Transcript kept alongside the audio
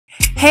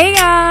Hey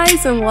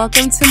guys, and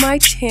welcome to my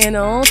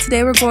channel.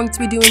 Today we're going to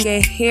be doing a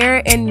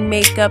hair and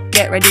makeup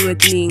get ready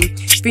with me.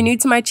 If you're new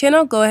to my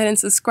channel, go ahead and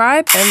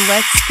subscribe and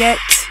let's get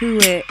to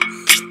it.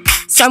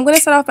 So I'm going to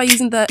start off by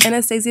using the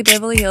Anastasia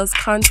Beverly Hills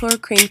Contour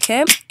Cream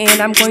Kit,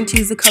 and I'm going to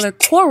use the color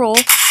Coral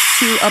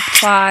to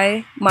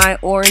apply my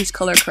orange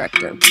color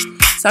corrector.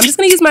 So I'm just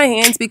going to use my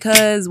hands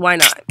because why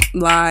not?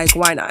 Like,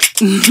 why not?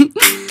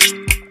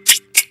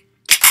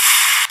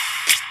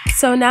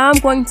 So now I'm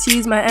going to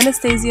use my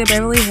Anastasia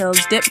Beverly Hills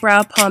Dip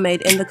Brow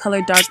Pomade in the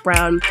color Dark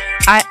Brown.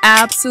 I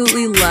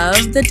absolutely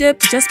love the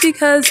dip just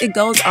because it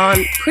goes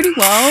on pretty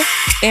well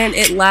and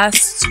it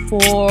lasts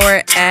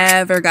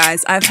forever,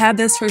 guys. I've had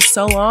this for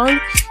so long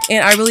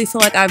and I really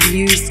feel like I've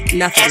used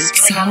nothing.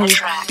 So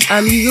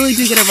you really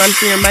do get a run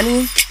for your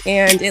money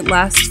and it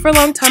lasts for a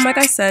long time, like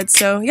I said.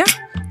 So yeah,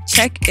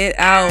 check it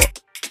out.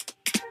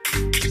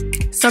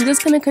 So I'm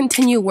just going to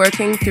continue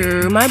working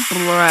through my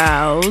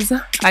brows.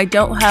 I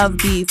don't have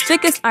the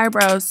thickest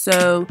eyebrows,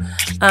 so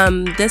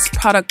this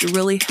product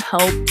really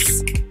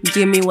helps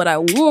give me what I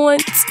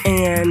want,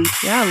 and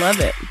yeah, I love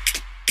it.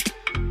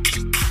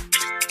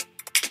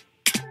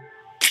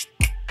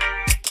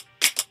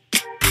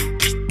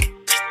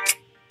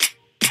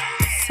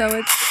 So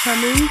it's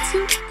coming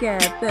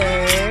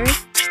together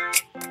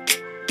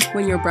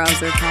when your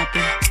brows are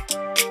popping.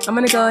 I'm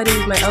going to go ahead and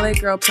use my LA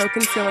Girl Pro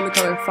Concealer in the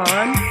color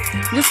Fawn.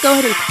 Just go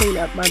ahead and clean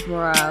up my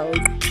brows.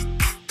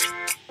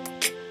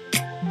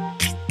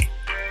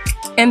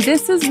 And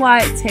this is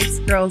why it takes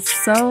girls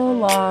so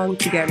long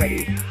to get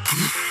ready.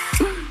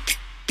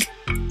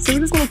 So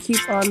we're just going to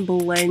keep on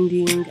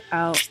blending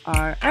out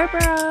our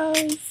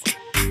eyebrows.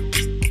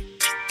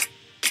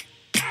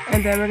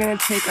 And then we're going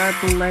to take our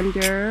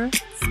blender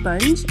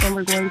sponge and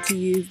we're going to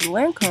use the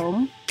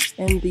Lancome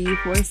in the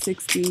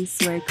 460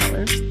 Sway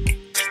color.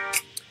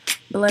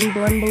 Blend,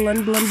 blend,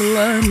 blend, blend,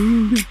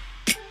 blend.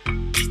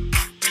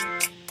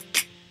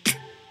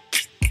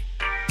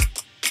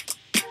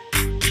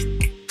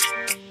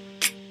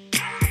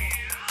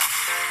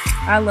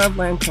 I love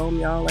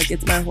Lancome, y'all. Like,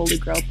 it's my holy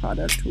grail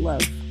product.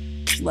 Love.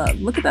 Love.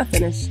 Look at that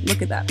finish.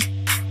 Look at that.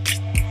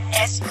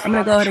 I'm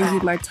going to go ahead and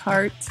use my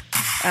Tarte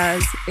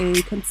as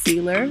a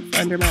concealer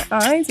under my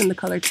eyes in the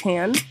color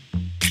Tan.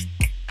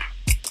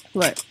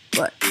 What?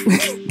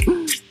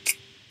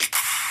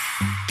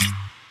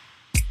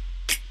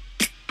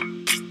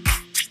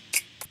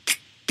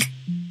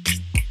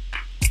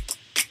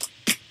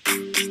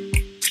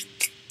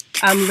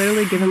 I'm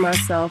literally giving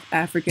myself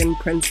African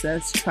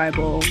princess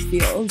tribal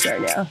feels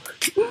right now.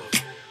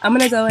 I'm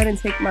going to go ahead and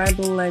take my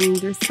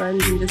blender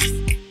sponge and just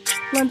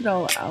blend it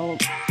all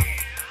out.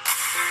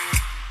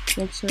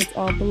 Make sure it's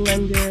all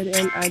blended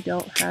and I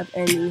don't have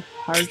any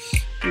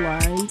harsh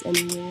lines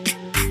anywhere.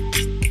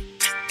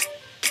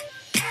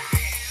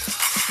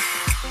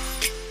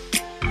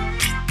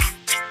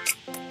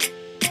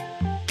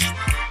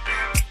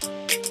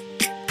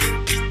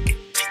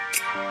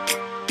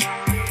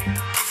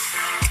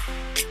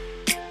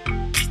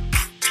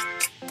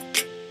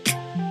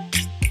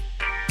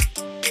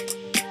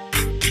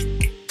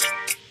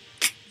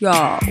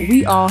 Y'all,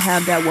 we all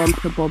have that one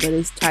pimple that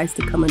is tries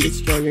to come and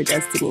destroy your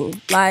destiny.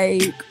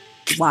 Like,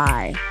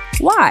 why?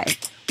 Why?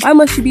 Why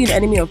must you be an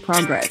enemy of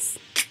progress?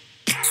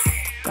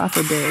 God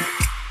forbid.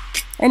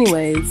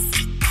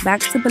 Anyways,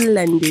 back to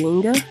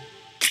blending. I'm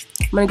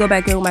going to go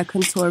back in with my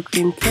contour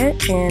cream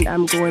kit and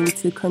I'm going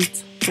to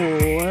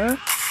contour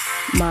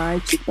my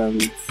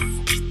cheekbones.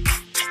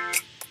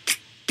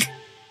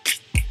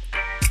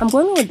 I'm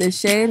going with this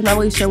shade. I'm not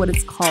really sure what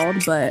it's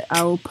called, but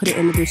I'll put it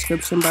in the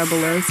description bar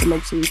below, so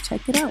make sure you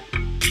check it out.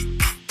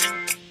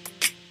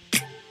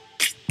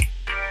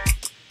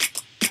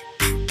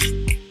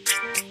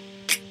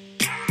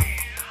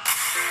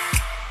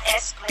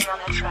 On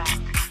the track.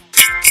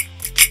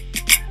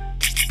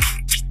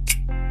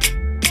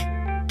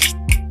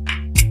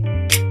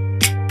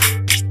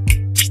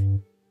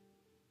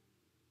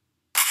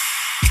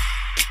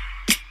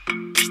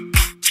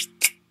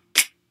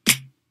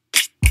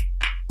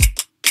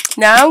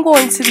 Now I'm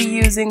going to be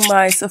using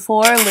my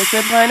Sephora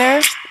liquid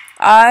liner.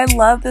 I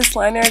love this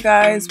liner,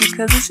 guys,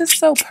 because it's just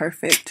so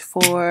perfect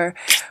for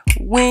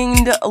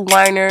winged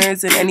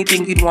liners and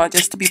anything you'd want,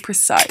 just to be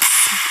precise.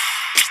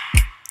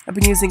 I've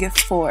been using it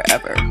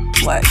forever.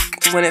 Like,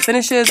 when it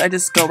finishes, I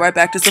just go right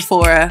back to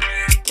Sephora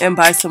and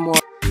buy some more.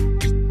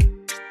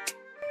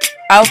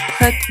 I'll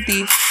put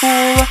the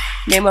full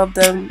name of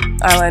the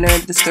eyeliner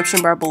in the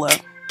description bar below.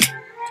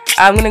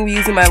 I'm going to be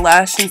using my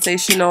Lash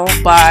Sensational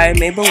by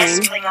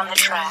Maybelline.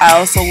 I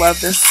also love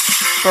this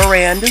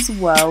brand as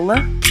well.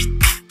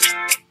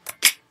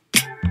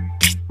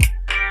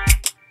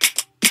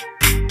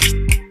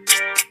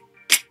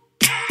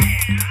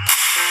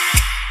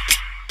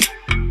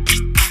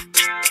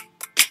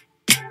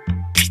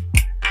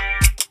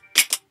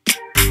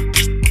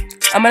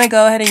 I'm going to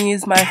go ahead and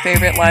use my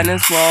favorite line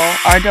as well.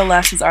 Ardell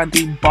lashes are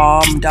the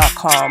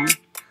bomb.com.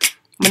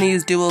 I'm going to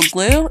use dual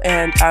glue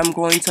and I'm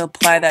going to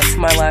apply that to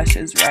my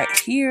lashes right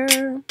here.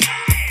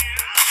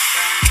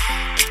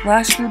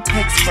 Lash glue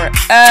takes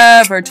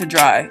forever to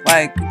dry,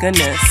 like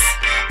goodness.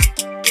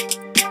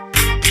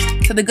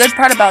 So the good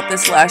part about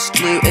this lash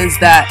glue is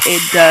that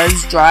it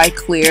does dry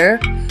clear.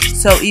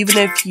 So even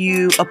if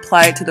you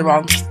apply it to the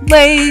wrong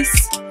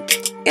place,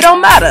 it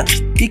don't matter.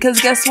 Because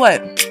guess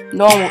what?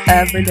 No one will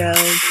ever know.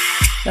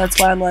 That's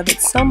why I love it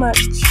so much.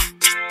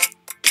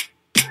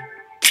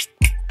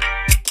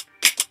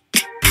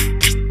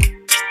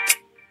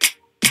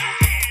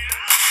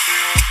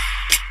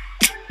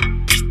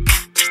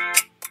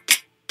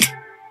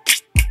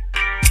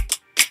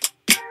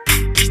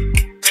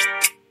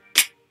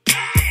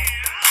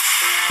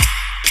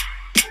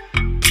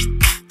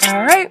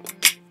 Alright,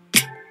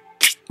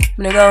 I'm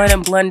going to go ahead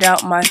and blend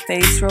out my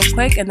face real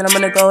quick, and then I'm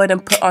going to go ahead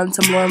and put on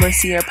some Laura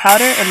Mercier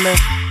powder in the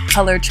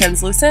color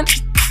Translucent.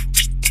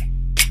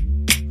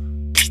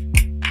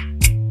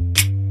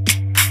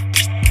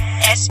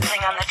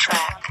 Espling on the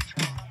track.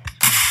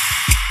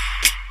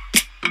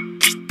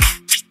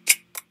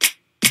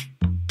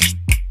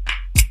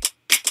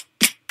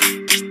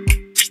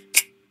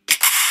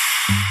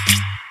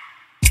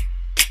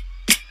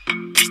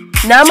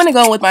 Now I'm going to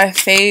go with my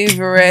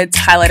favorite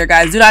highlighter,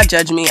 guys. Do not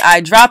judge me. I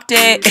dropped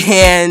it,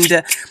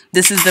 and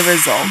this is the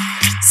result.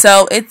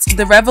 So it's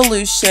the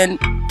Revolution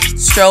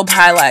Strobe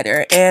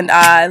Highlighter, and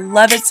I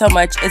love it so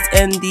much. It's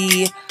in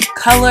the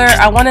color,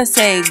 I want to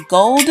say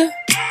Gold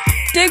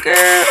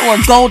Digger or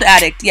Gold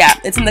Addict. Yeah,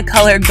 it's in the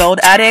color Gold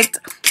Addict.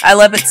 I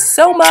love it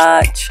so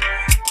much.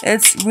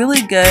 It's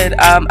really good.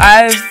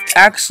 I've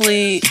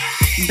actually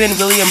been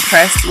really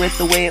impressed with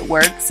the way it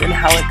works and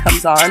how it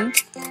comes on.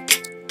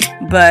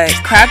 But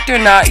cracked or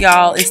not,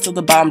 y'all, it's still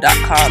the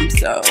bomb.com.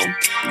 So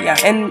yeah,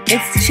 and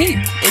it's cheap.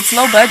 It's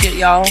low budget,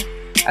 y'all.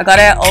 I got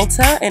it at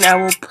Ulta, and I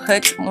will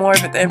put more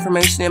of the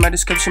information in my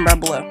description bar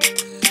below.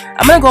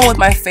 I'm gonna go with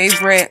my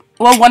favorite,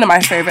 well, one of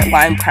my favorite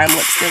Lime Crime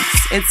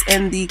lipsticks. It's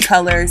in the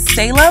color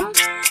Salem,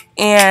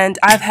 and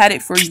I've had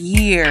it for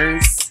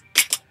years.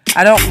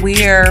 I don't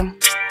wear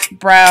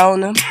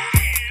brown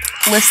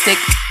lipstick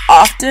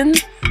often,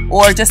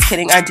 or just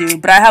kidding, I do,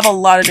 but I have a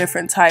lot of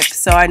different types,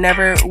 so I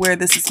never wear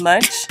this as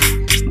much.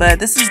 But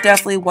this is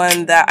definitely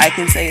one that I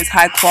can say is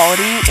high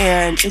quality,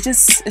 and it's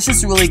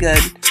just really good.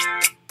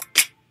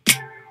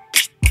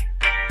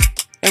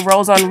 It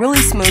rolls on really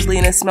smoothly,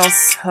 and it smells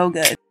so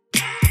good.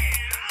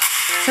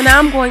 So now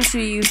I'm going to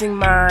be using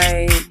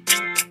my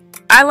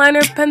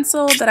eyeliner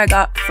pencil that I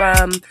got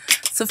from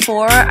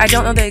Sephora. I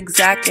don't know the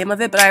exact name of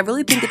it, but I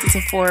really think it's a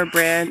Sephora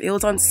brand. It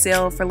was on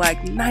sale for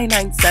like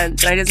 99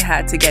 cents, and I just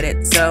had to get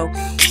it. So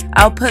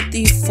I'll put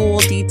the full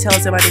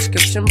details in my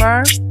description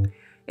bar.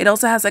 It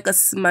also has like a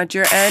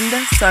smudger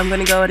end, so I'm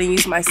going to go ahead and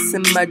use my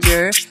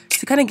smudger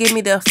to kind of give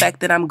me the effect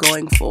that I'm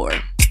going for.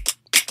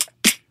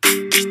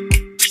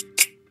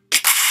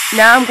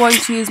 Now I'm going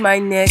to use my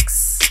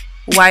NYX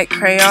white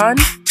crayon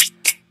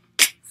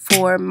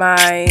for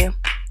my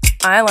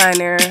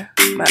eyeliner,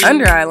 my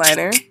under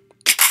eyeliner.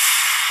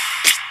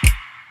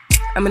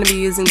 I'm going to be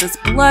using this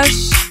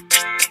blush.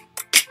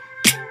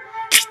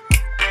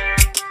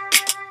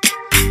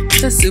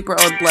 It's a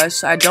super old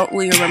blush. I don't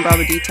really remember all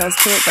the details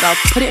to it, but I'll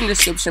put it in the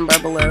description bar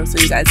below so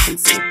you guys can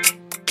see.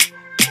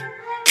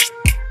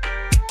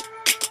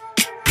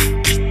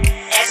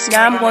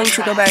 Now I'm going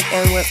to go back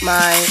in with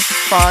my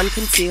Fawn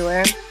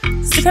concealer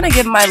just to kind of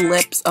give my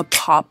lips a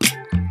pop.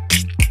 I'm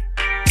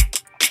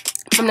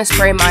going to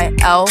spray my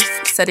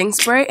e.l.f. setting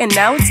spray, and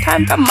now it's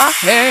time for my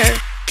hair.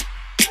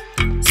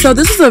 So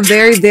this is a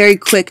very, very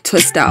quick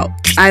twist out.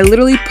 I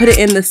literally put it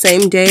in the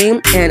same day,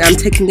 and I'm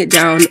taking it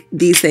down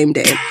the same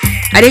day.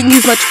 I didn't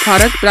use much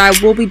product, but I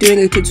will be doing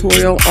a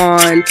tutorial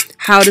on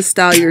how to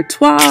style your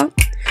toile.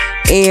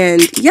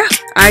 And yeah,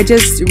 I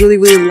just really,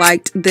 really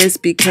liked this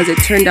because it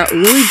turned out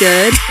really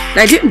good. And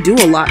I didn't do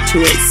a lot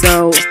to it,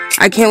 so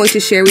I can't wait to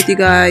share with you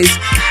guys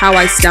how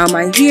I style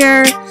my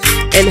hair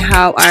and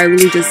how I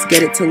really just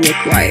get it to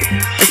look right.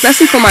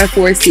 Especially for my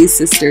 4C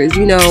sisters,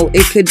 you know,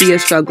 it could be a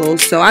struggle,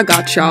 so I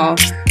got y'all.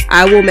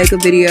 I will make a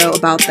video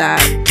about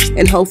that,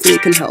 and hopefully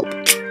it can help.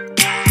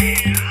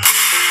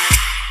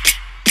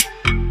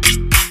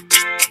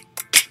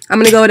 I'm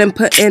going to go ahead and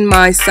put in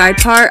my side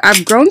part.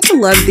 I've grown to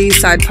love these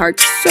side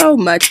parts so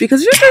much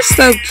because they're just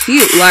so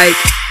cute. Like,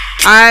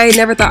 I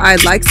never thought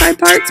I'd like side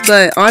parts,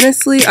 but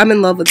honestly, I'm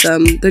in love with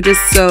them. They're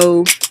just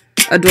so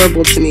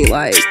adorable to me.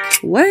 Like,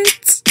 what?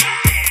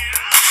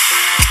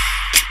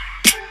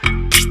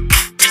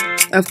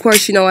 Of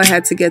course, you know I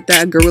had to get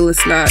that Gorilla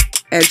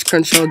Snot Edge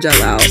Control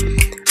Gel out.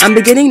 I'm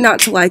beginning not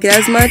to like it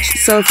as much,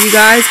 so if you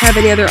guys have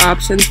any other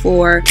options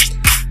for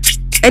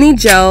any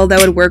gel that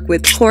would work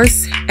with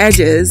coarse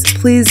edges,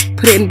 please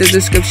put it in the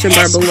description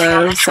bar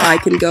below so I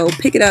can go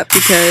pick it up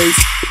because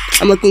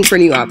I'm looking for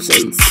new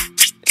options.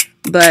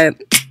 But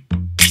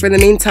for the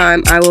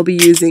meantime, I will be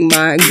using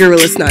my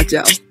Gorilla Snot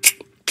Gel.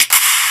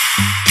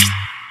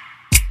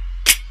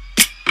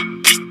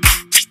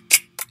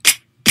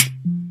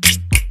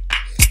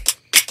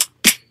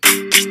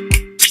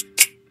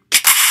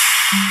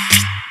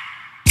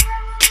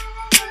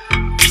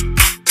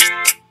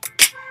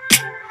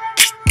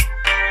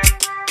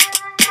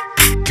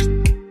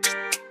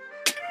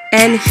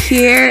 And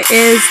here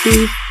is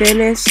the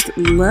finished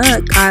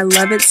look. I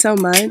love it so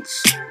much.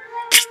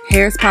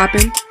 Hair's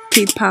popping,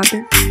 teeth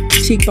popping,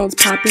 cheekbones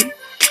popping.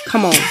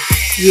 Come on.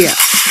 Yeah.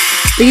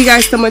 Thank you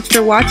guys so much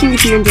for watching.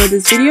 If you enjoyed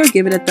this video,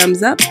 give it a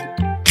thumbs up.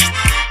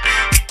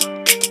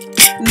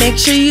 Make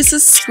sure you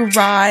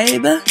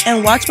subscribe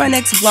and watch my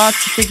next vlog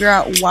to figure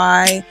out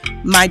why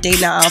my date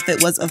night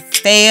outfit was a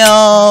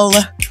fail.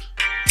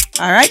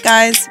 Alright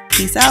guys,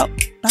 peace out.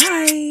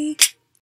 Bye.